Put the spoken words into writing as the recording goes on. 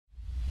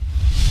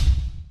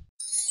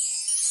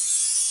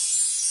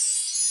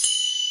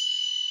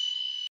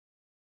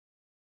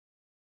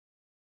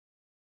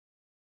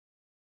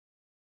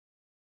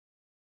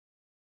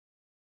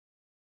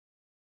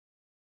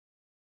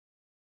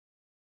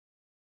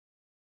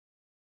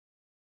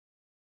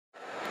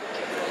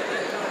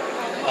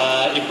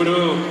ఇప్పుడు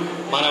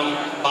మనం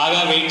బాగా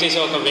వెయిట్ చేసే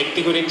ఒక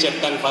వ్యక్తి గురించి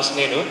చెప్తాను. ఫస్ట్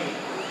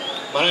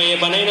మనం ఏ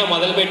పనైనా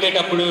మొదలు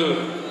పెట్టేటప్పుడు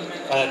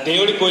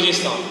దేవుడిని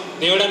పూజిస్తాం.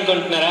 దేవుడు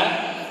అనుకుంటున్నారా?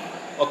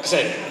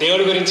 ఒక్కసారి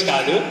దేవుడి గురించి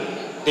కాదు,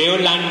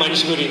 దేవుడు లాంటి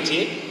మనిషి గురించి.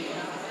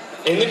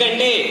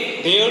 ఎందుకంటే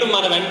దేవుడు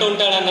మన వెంట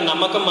ఉంటాడన్న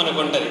నమ్మకం మనకు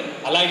ఉంటుంది.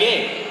 అలాగే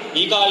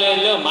ఈ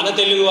కాలేజీలో మన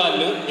తెలుగు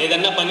వాళ్ళు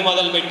ఏదన్నా పని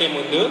మొదలు పెట్టే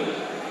ముందు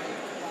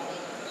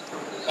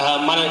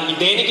మనం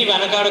దేనికి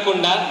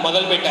వెనకాడకుండా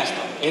మొదలు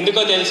పెట్టేస్తాం.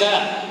 ఎందుకో తెలుసా?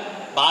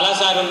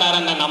 బాలాసార్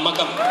ఉన్నారన్న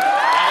నమ్మకం.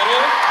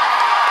 ఎవరెవరు?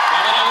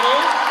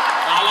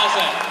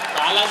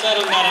 బాలాసార్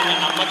ఉన్నారన్న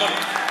నమ్మకం.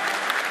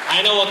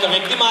 ఆయన ఒక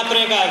వ్యక్తి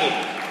మాత్రమే కాదు,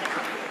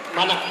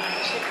 మన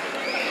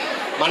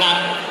మన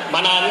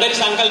మన అందరి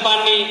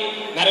సంకల్పాన్ని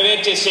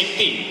నెరవేర్చే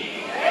శక్తి.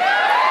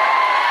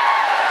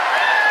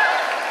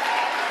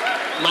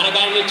 మనకు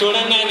ఆయన్ని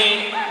చూడంగానే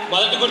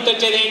మొదటి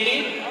గుర్తొచ్చేది ఏంటి?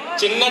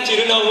 చిన్న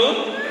చిరునవ్వు,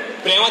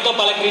 ప్రేమతో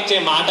పలకరించే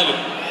మాటలు.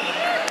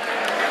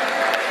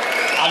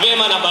 అవే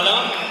మన బలం.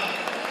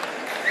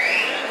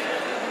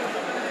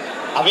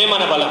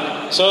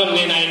 సో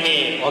నేను ఆయన్ని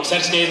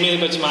ఒకసారి స్టేజ్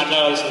మీదకి వచ్చి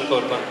మాట్లాడవలసింది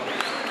కోరుకోను.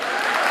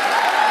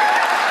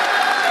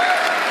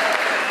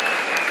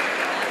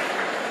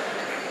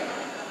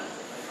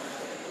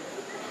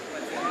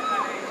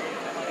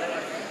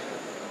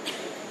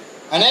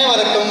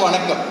 அனைவருக்கும்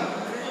வணக்கம்.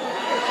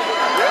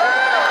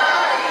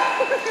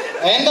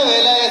 எந்த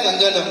வேலையை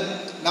செஞ்சாலும்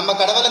நம்ம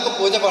கடவுளுக்கு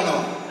பூஜை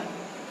பண்ணுவோம்.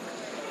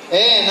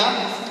 ஏன்னா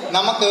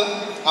நமக்கு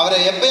அவரை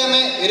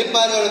எப்பயுமே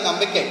இருப்பார் ஒரு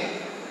நம்பிக்கை.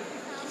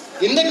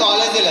 இந்த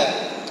காலேஜில்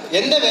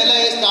எந்த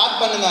வேலையை ஸ்டார்ட்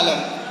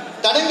பண்ணினாலும்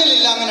தடங்கள்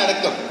இல்லாமல்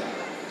நடக்கும்.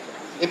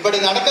 இப்படி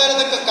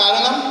நடக்கிறதுக்கு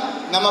காரணம்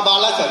நம்ம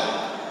பாலா சார்.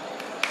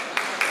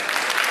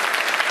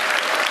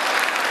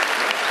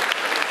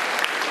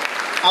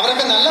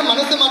 அவருக்கு நல்ல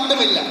மனசு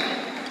மட்டும் இல்லை,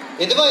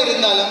 எதுவா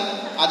இருந்தாலும்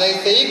அதை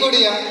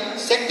செய்யக்கூடிய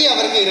சக்தி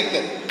அவருக்கு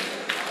இருக்கு.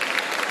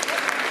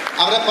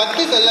 அவரை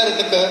பற்றி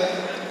சொல்லறதுக்கு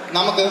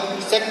நமக்கு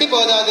சக்தி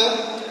போதாது,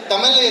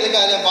 தமிழ்ல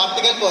இருக்காத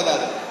வார்த்தைகள்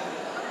போதாது.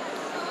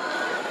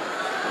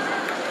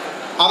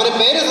 அவர்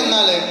பேரை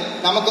சொன்னாலே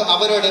நமக்கு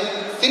அவரோட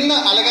சின்ன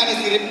அழகான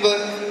சிரிப்பு,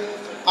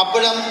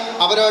 அப்புறம்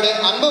அவரோட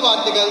அன்பு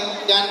வார்த்தைகள்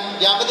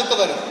ஞாபகத்துக்கு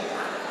வரும்.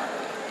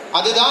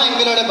 அதுதான்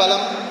எங்களோட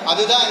பலம்,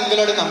 அதுதான்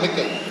எங்களோட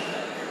நம்பிக்கை.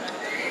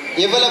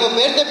 இவ்வளவு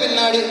பேர்த்த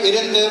பின்னாடி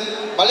இருந்து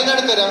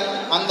வழிநடத்துற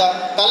அந்த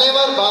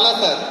தலைவர் பாலா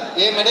சார்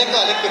என் மேடைக்கு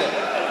அழைக்கிறார்.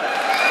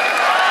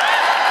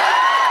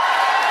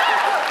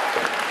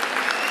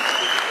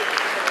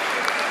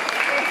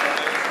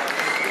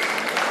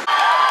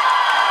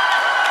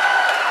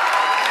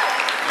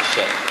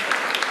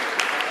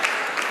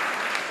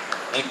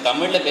 எனக்கு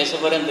தமிழில் பேச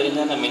போகிறேன்னு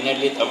தெரிஞ்சால் நான்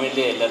முன்னாடியே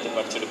தமிழ்லேயே எல்லாத்தையும்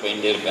படிச்சுட்டு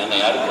போயிட்டே இருப்பேன்.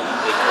 ஆனால் யாருக்கும்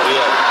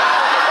புரியாது.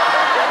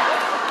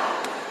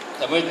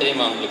 தமிழ்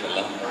தெரியுமா உங்களுக்கு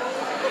எல்லாம்?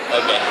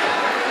 Okay.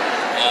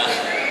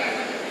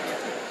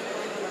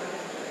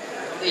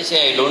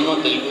 I don't know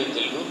Telugu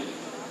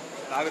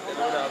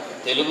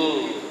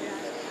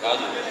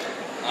కాదు,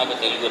 నాకు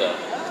తెలుగు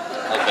రాదు.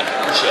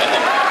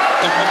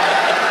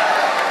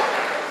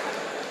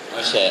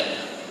 ఓకే.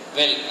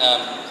 వెల్,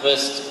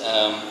 ఫస్ట్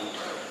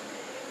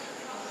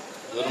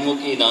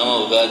గురుముఖి నామ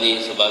ఉగాది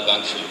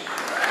శుభాకాంక్షలు.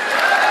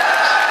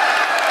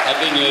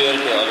 Happy new year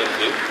to all of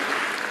you.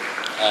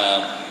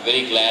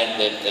 Very glad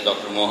that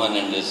Dr. Mohan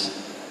and his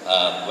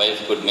wife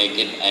could make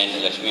it, and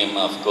Lakshmi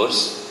Amma, of course.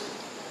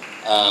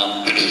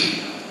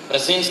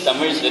 Prasen's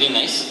Tamil is very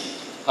nice.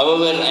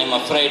 However, I am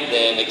afraid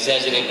they have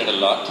exaggerated a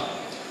lot.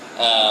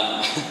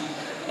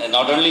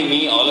 Not only me,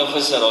 all of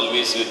us are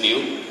always with you,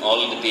 all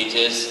the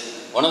teachers.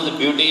 One of the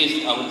beauties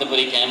of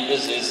Amritapuri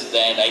campus is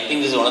that I think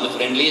this is one of the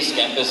friendliest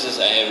campuses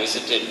I have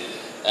visited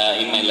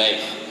in my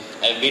life.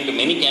 I have been to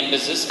many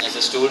campuses as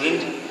a student,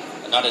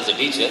 not as a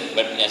teacher,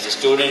 but as a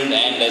student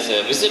and as a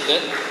visitor,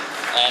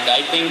 and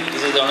I think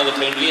this is one of the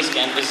friendliest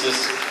campuses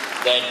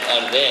that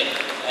are there,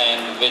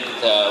 and with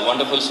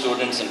wonderful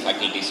students and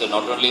faculty. So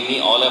not only me,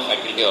 all our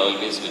faculty are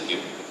always with you.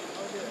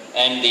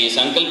 And the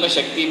Sankalpa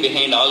Shakti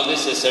behind all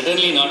this is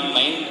certainly not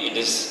mine, it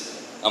is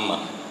Amma.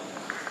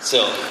 So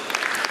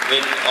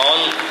with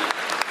all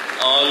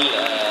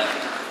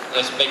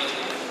respect,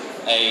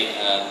 I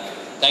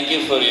thank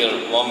you for your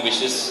warm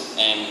wishes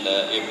and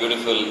your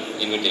beautiful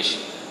invitation.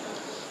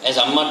 As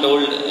Amma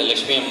told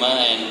Lakshmi Amma,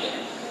 and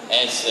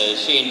as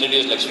she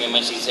introduced Lakshmi Amma,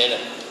 she said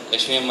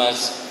Lakshmi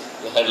Amma's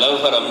her love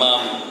for Amma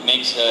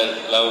makes her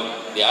love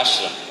the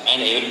ashram and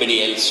everybody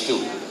else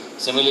too.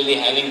 Similarly,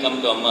 having come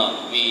to Amma,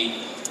 we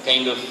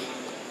kind of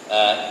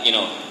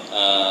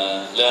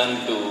learn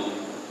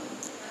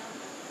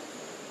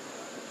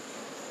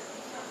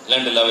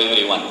to love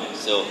everyone.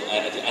 So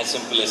as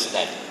simple as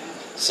that.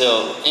 So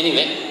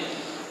anyway,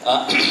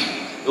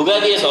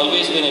 Ugadi has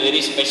always been a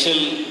very special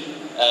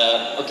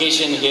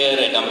occasion here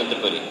at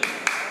Amritapuri,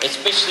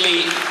 especially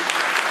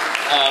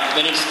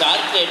when it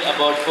started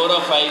about 4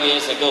 or 5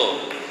 years ago.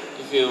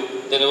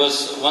 There was,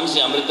 once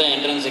the Amrita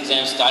entrance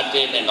exam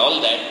started and all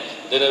that,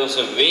 there was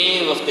a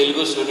wave of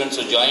Telugu students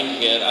who joined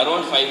here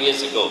around 5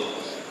 years ago.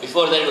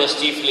 Before that, it was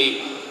chiefly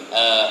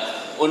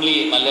only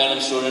Malayalam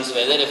students,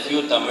 were there a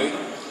few Tamil.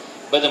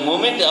 But the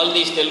moment all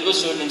these Telugu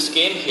students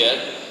came here,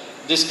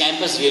 this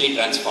campus really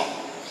transformed.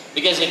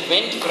 Because it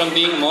went from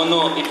being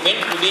mono, it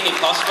went to being a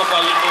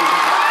cosmopolitan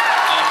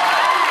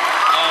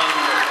and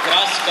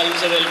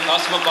cross-cultural,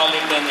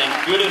 cosmopolitan and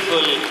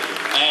beautiful,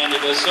 and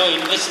it was so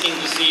interesting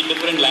to see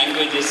different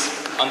languages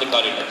on the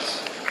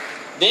corridors.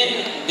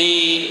 Then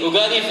the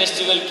Ugadi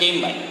festival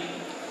came by,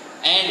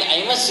 and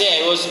I must say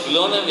I was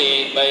blown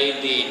away by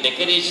the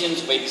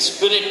decorations, by the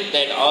spirit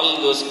that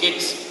all those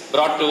kids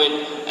brought to it,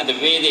 and the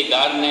way they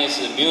garnish,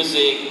 the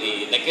music, the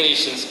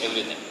decorations,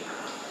 everything.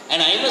 And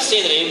I must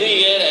say that every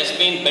year has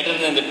been better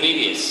than the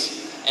previous.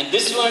 And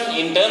this one,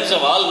 in terms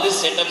of all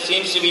this setup,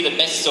 seems to be the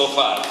best so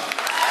far.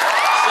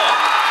 So,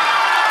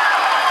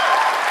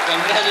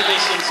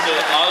 congratulations to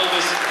all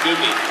this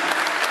beauty.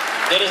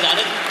 There is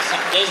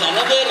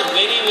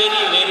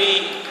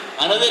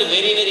another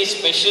very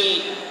special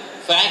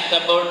fact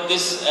about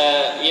this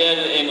year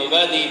in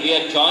Ugadi. We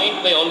are joined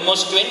by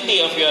almost 20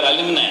 of your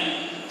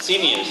alumni,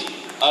 seniors,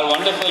 our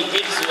wonderful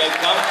kids who have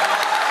come,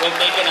 who have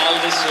taken all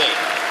this way.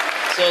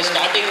 So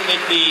starting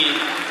with the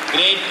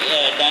great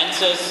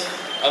dancers,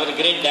 our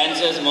great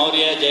dancers,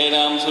 Maurya,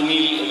 Jairam,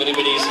 Sunil,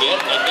 everybody is here.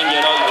 I think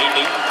you're all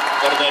waiting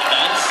for that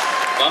dance.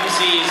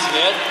 Vamsi is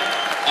here.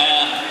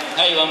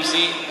 Hi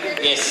Vamsi.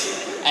 Yes.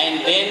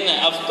 And then,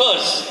 of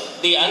course,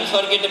 the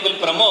unforgettable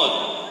Pramod,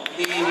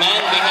 the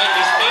man behind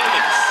his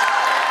paintings.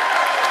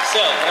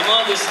 So,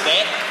 Pramod is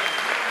there.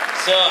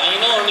 So, I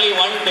know only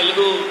one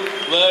Telugu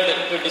word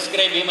to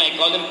describe him. I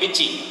call him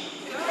Pichi.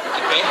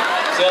 Okay?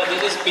 So,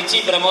 this is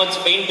Pichi Pramod's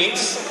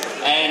paintings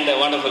and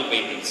wonderful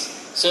paintings.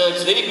 So,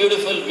 it's very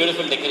beautiful,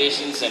 beautiful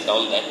decorations and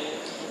all that.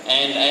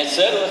 And as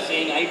Sir was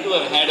saying, I too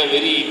have had a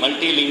very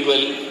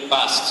multilingual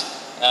past.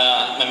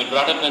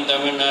 Brought up in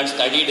Tamil Nadu,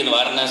 studied in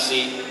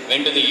Varanasi,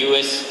 went to the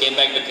US, came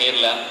back to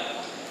Kerala.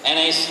 And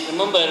I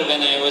remember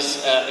when I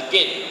was a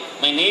kid,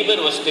 my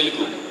neighbor was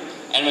Telugu,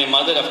 and my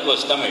mother, of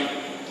course, Tamil.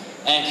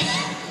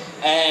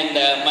 And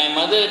my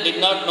mother did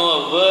not know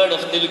a word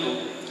of Telugu,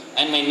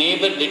 and my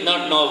neighbor did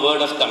not know a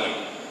word of Tamil.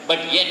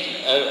 But yet,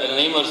 her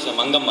name was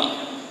Mangamma,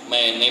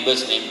 my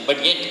neighbor's name.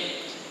 But yet,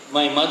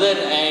 my mother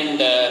and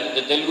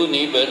the Telugu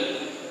neighbor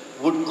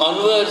would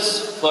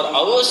converse for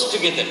hours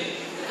together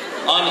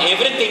on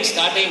everything,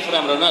 starting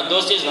from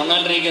those days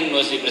Ronald Reagan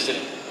was the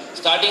president.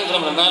 Starting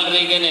from Ronald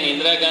Reagan and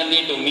Indira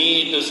Gandhi to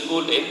me, to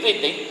school, to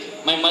everything.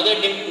 My mother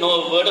didn't know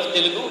a word of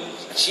Telugu.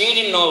 She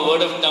didn't know a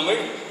word of Tamil,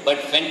 but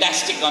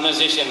fantastic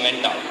conversation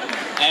went on.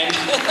 And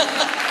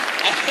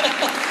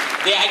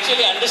they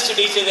actually understood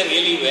each other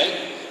really well.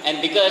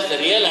 And because the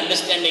real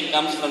understanding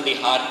comes from the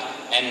heart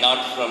and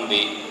not from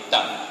the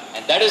tongue.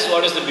 And that is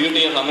what is the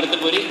beauty of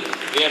Amritapuri.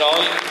 We are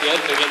all here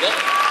together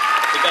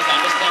because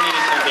understanding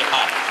is from the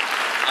heart.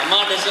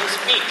 Amma doesn't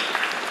speak,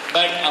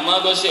 but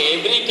Amma goes to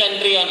every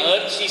country on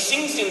earth. She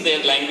sings in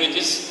their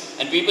languages,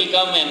 and people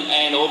come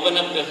and open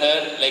up to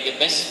her like a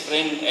best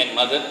friend and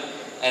mother,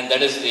 and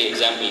that is the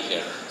example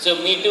here. So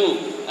me too,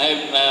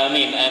 I'm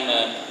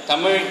a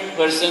Tamil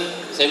person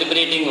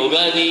celebrating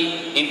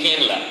Ugadi in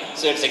Kerala.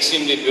 So it's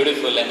extremely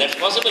beautiful, and that's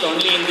possible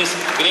only in this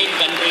great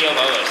country of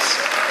ours.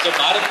 So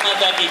Bharat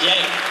Mata ki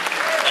Jai,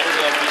 that is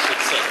what we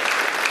should say.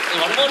 And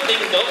one more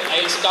thing though,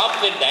 I will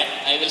stop with that.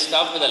 I will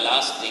stop with the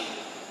last thing.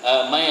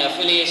 My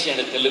affiliation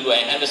to Telugu,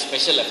 I have a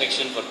special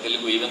affection for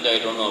Telugu, even though I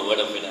don't know a word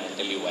of it. I'll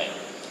tell you why.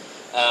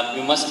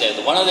 You must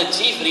have. One of the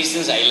chief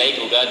reasons I like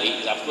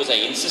Ugadi, of course I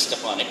insist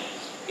upon it,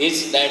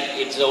 is that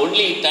it's the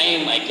only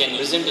time I can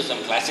listen to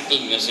some classical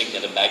music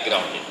in the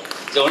background.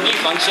 It's the only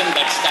function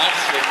that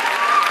starts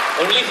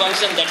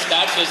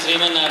with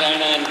Sriman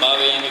Narayana and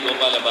Bhavayami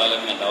Gopala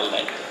Balam and all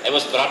that. I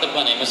was brought up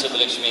on M.S.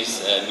 Subbulakshmi's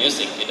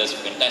music. It was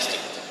fantastic.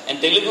 And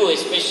Telugu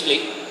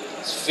especially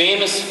is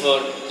famous for,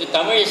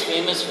 Tamil is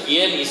famous for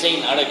EL Isai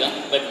Nadagam,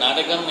 but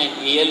Nadagam and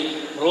EL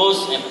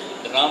prose and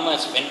drama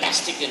is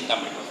fantastic in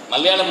Tamil.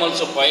 Malayalam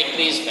also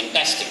poetry is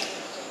fantastic.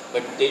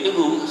 But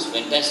Telugu is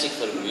fantastic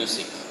for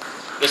music.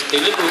 Because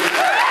Telugu is,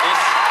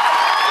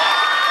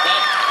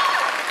 that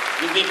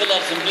you people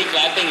are simply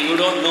clapping, you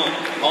don't know.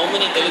 How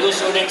many Telugu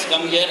students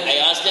come here? I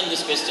ask them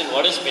this question,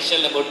 what is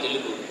special about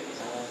Telugu?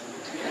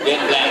 They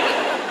are blank.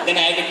 Then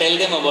I have to tell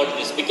them about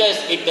this. Because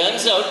it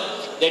turns out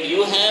that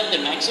you have the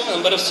maximum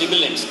number of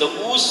sibilants, the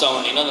oo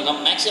sound, the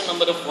maximum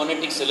number of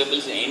phonetic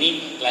syllables in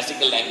any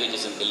classical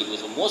languages in Telugu.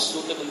 So most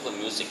suitable for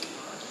music.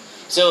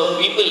 So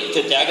people,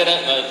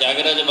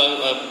 Tyagaraja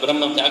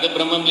Brahmam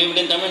lived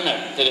in Tamil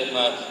Nadu,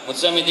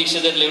 Mutswami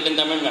Dikshidhar lived in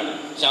Tamil Nadu,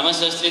 Shama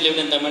Sastri lived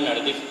in Tamil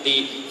Nadu,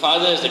 the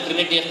fathers, the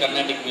trinity of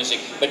Carnatic music.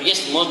 But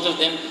yes, most of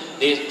them,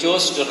 they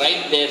chose to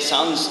write their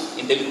songs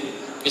in Telugu.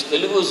 Because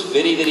Telugu is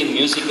very, very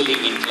musically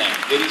inclined,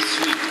 very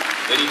sweet,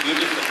 very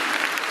beautiful.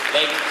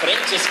 Like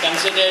French is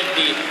considered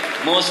the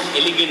most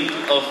elegant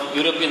of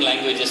European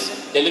languages,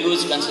 Telugu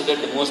is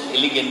considered the most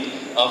elegant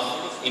of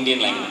Indian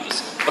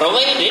languages.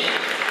 Provided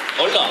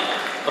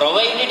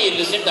you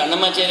listen to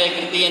Annamacharya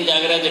Kriti and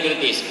Tyagaraja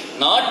Kritis,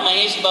 not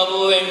Mahesh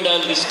Babu and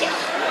all this stuff.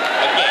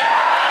 Okay.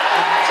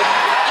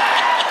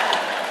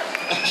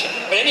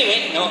 But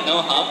anyway,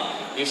 no harm.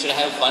 You should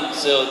have fun.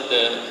 So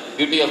the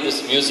beauty of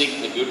this music,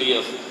 the beauty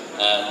of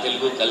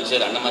Telugu culture,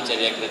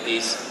 Annamacharya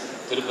Kritis,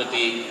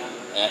 Tirupati,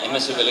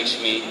 MS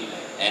Subalakshmi,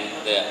 and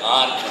the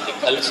art and the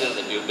culture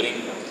that you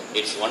bring.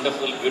 It's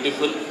wonderful,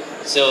 beautiful.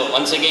 So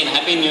once again,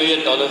 Happy New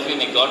Year to all of you.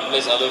 May God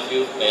bless all of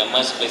you. May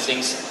Amma's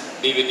blessings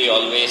be with you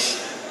always,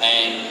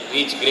 and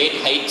reach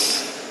great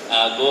heights.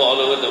 Go all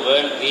over the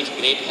world, reach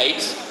great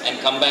heights, and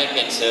come back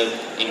and serve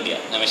India.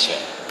 Namaskar.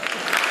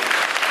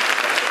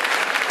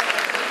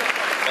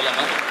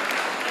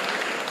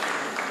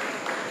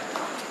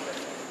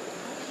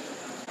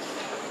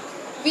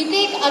 We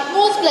take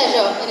utmost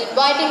pleasure in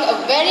inviting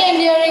a very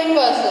endearing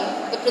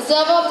person, the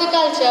preserver of the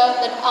culture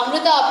that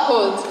Amrita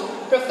upholds,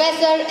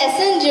 Professor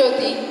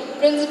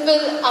S.N.Jyothi, Principal,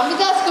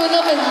 Amrita School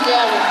of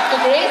Engineering, to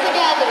grace the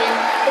gathering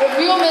for a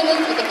few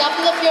minutes with a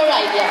couple of your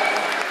ideas.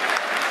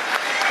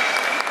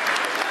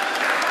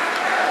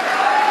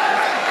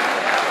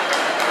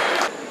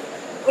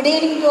 Good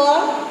evening to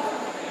all.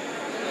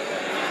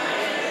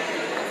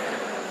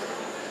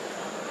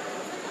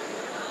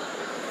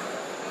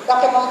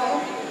 Dr.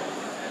 BalaKrishnan,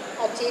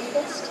 our Chief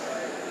Guest,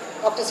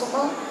 Dr.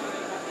 Suma,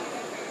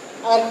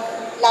 our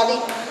loving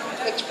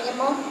Lakshmi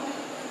Amma,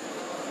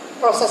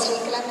 Professor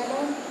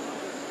Srikalana,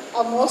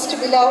 our most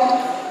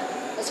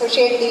beloved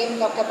Associate Dean,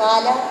 Dr.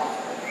 Bala,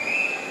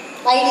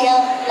 my dear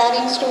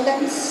loving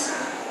students.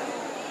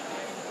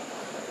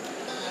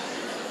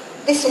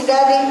 This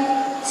Ugadi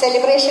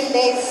celebration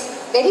day is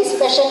very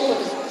special to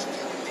me.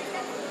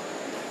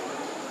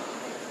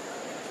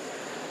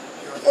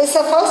 It's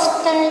the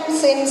first time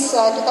since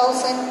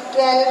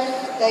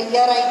 2012, the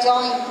year I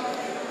joined,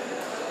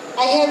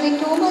 I have been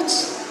too much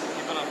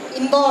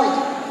involved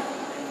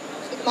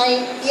with my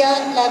dear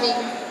loving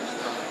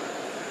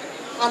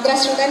Andhra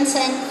students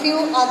and few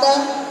other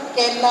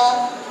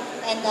Kerala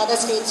and other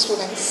state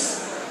students.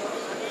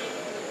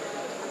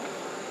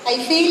 I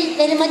feel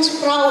very much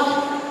proud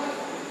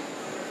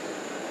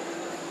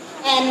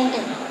and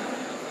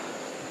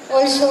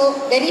also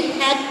very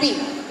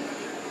happy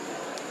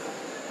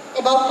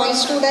about my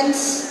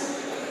students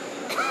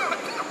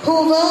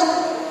who were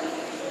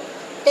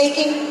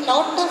taking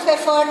lot of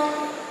effort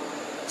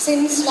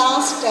since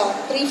last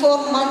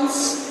 3-4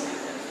 months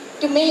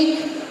to make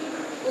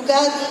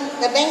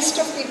Ugadi the best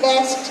of the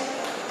best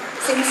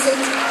since it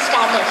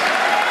started.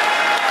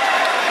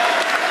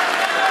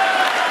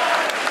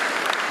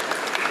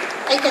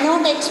 I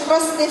cannot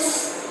express this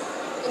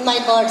in my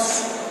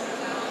words.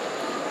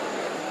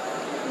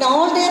 In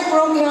all their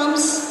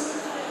programs,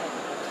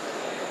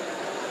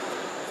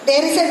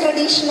 there is a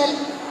traditional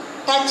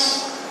touch,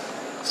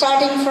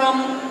 starting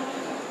from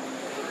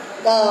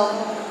the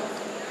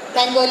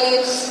mango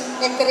leaves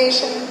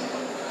decoration,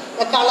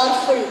 the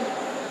colorful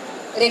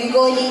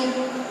rangoli,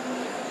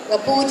 the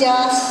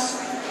pujas,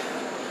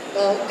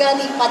 the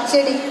Ugadi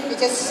pachadi,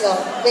 which is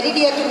very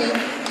dear to me,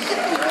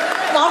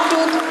 not to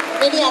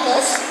many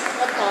others,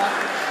 but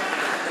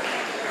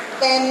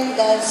then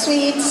the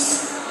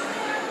sweets.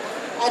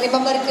 I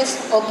remember it was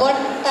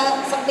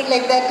obotta, something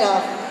like that,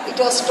 it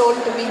was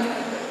told to me.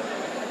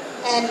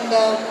 And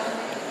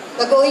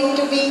the going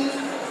to be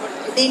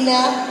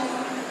dinner,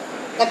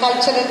 the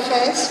cultural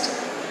fest,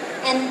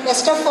 and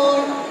best of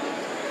all,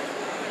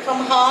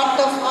 from heart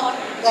of heart,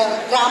 the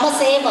drama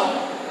seva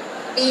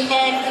we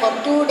had for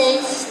 2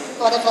 days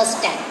for the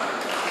first time.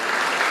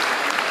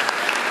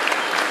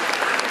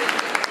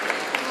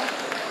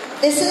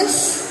 This is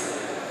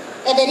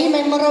a very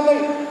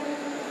memorable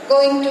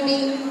going to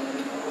be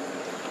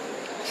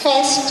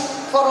fest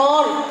for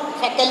all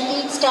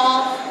faculty,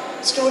 staff,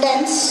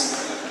 students,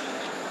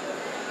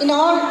 in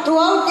all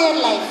throughout their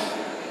life,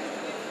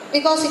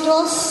 because it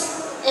was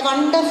a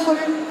wonderful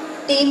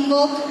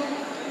teamwork,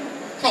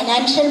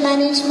 financial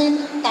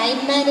management,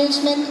 time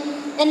management,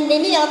 and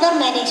many other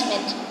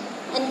management,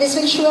 and this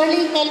will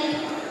surely help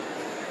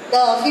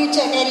the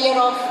future career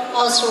of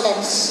our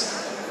students.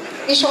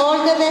 Wish all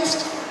the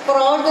best for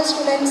all the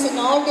students in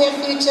all their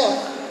future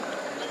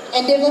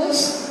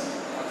endeavors.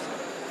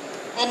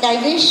 And I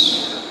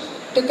wish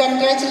to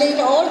congratulate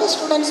all the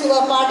students who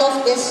are part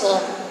of this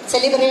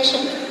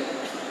celebration.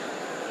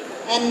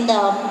 And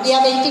we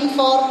are waiting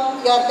for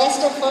your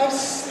best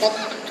efforts, the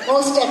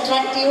most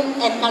attractive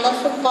and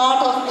colorful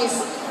part of this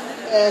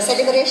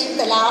celebration,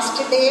 the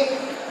last day,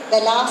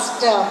 the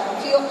last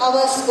few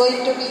hours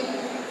going to be.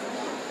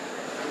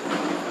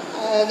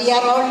 We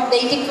are all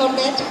waiting for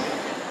that.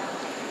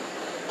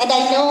 And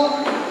I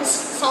know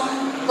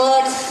some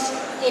words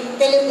in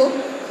Telugu,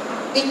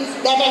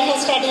 that I have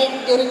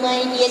studied during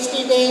my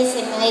PhD days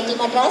in IIT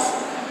Madras.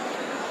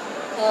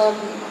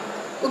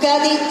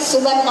 Ugadi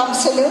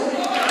Subakamsalu,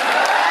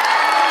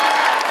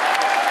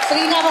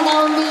 Sri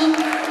Ramanavami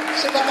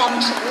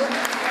Subakamsalu.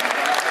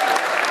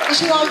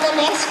 Wish you all the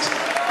best.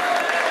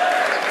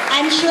 I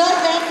am sure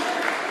that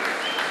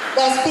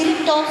the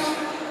spirit of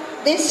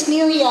this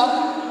new year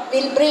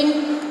will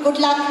bring good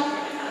luck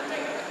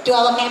to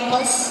our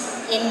campus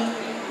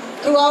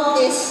throughout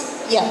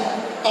this year.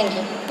 Thank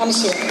you.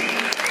 Namaste.